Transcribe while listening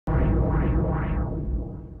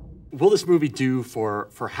Will this movie do for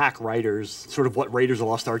hack writers, sort of what Raiders of the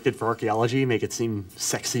Lost Ark did for archaeology, make it seem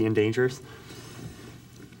sexy and dangerous?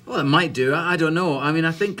 Well, it might do. I don't know. I mean,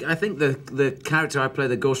 I think the character I play,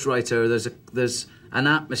 the ghostwriter, there's an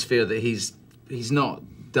atmosphere that he's not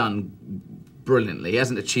done brilliantly. He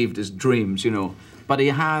hasn't achieved his dreams, you know, but he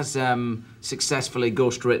has successfully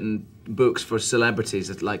ghostwritten books for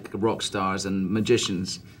celebrities like rock stars and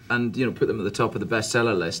magicians, and you know, put them at the top of the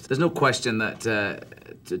bestseller list. There's no question that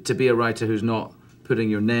to be a writer who's not putting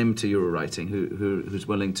your name to your writing, who's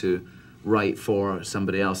willing to write for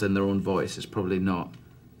somebody else in their own voice, is probably not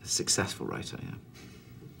a successful writer. Yeah.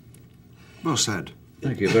 Well said.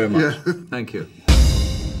 Thank you very much. Yeah. Thank you.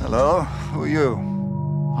 Hello, who are you?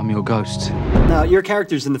 I'm your ghost. Now, your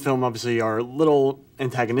characters in the film obviously are a little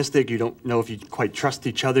antagonistic. You don't know if you quite trust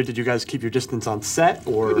each other. Did you guys keep your distance on set,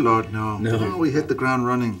 or? Good Lord, no. No. We hit the ground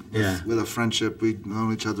running Yeah. with a friendship. We'd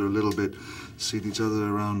known each other a little bit, seen each other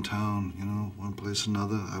around town, you know, one place or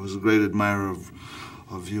another. I was a great admirer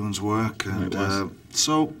of Ewan's work, and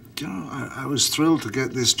so, you know, I was thrilled to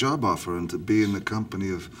get this job offer and to be in the company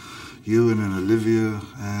of Ewan and Olivia,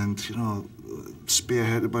 and, you know,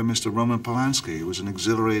 spearheaded by Mr. Roman Polanski. It was an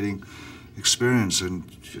exhilarating experience, and,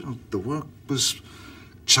 you know, the work was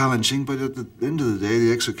challenging, but at the end of the day,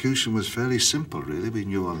 the execution was fairly simple, really. We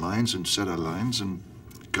knew our lines and said our lines and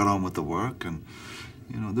got on with the work, and,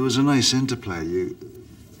 you know, there was a nice interplay. You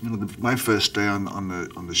know, my first day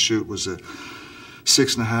on the shoot was a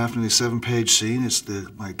 6.5, nearly 7-page scene. It's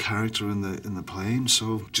my character in the plane.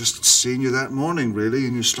 So just seeing you that morning, really,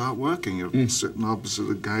 and you start working. You're sitting opposite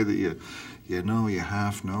a guy that you know, you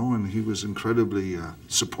half know, and he was incredibly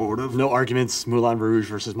supportive. No arguments, Moulin Rouge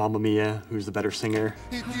versus Mamma Mia, who's the better singer?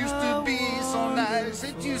 It used to be so nice,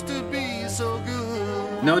 it used to be so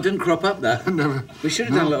good. No, it didn't crop up there. Never. We should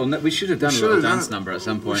have done a little. We should have done a little dance number at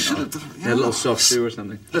some point. should have done, A little soft shoe or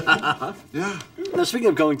something. Yeah. Now, speaking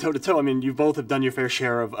of going toe-to-toe, I mean, you both have done your fair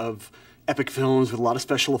share of epic films with a lot of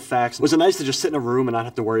special effects. Was it nice to just sit in a room and not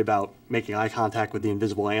have to worry about making eye contact with the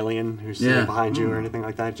invisible alien who's sitting behind you or anything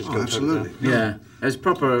like that? Just go absolutely. toe-to-toe? Yeah, it was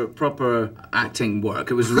proper acting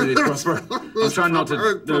work. It was really proper. I'm trying not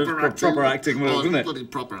to do proper acting work, wasn't it? Bloody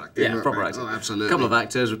proper acting. Yeah, proper acting. Oh, absolutely. A couple of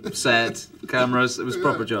actors, set, cameras. It was a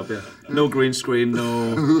proper job. Yeah. No green screen,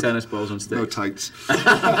 no tennis balls on stage. No tights.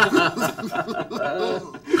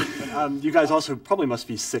 You guys also probably must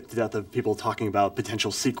be sick to death of people talking about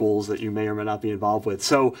potential sequels that you may or may not be involved with.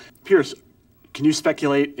 So, Pierce, can you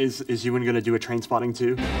speculate, is Ewan going to do a Trainspotting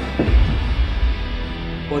 2?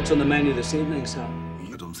 What's on the menu this evening, sir?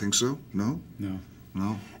 I don't think so. No? No.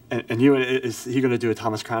 No. And Ewan, is he going to do a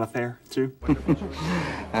Thomas Crown Affair, too?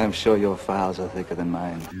 I'm sure your files are thicker than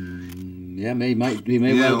mine. Yeah, we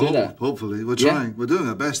may well do that. Hopefully. We're trying. We're doing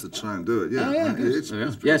our best to try and do it, yeah. Oh, yeah,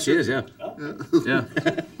 good. Yes, he is, yeah. Yeah.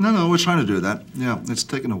 No, we're trying to do that. Yeah, it's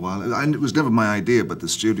taken a while. And it was never my idea, but the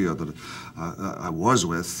studio that I was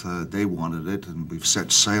with, they wanted it, and we've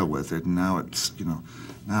set sail with it, and now it's, you know,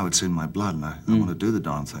 now it's in my blood, and I want to do the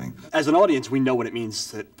darn thing. As an audience, we know what it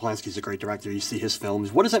means that Polanski's a great director. You see his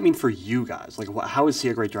films. What does that mean for you guys? Like, how is he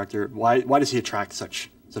a great director? Why does he attract such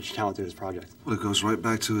talent to his project? Well, it goes right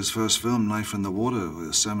back to his first film, Knife in the Water,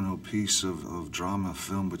 a seminal piece of drama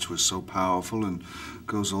film which was so powerful and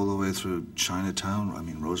goes all the way through Chinatown. I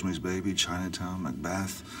mean, Rosemary's Baby, Chinatown,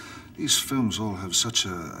 Macbeth. These films all have such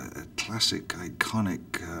a classic,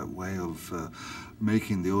 iconic way of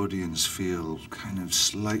making the audience feel kind of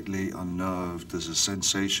slightly unnerved. There's a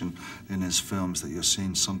sensation in his films that you're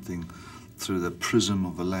seeing something through the prism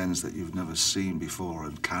of a lens that you've never seen before,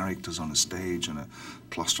 and characters on a stage and a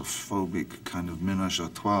claustrophobic kind of ménage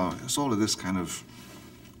à trois. It's all of this kind of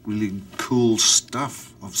really cool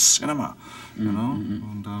stuff of cinema, you know?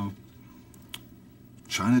 And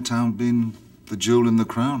Chinatown being the jewel in the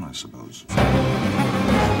crown, I suppose.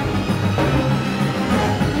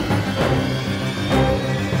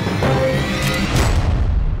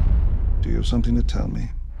 Do you have something to tell me?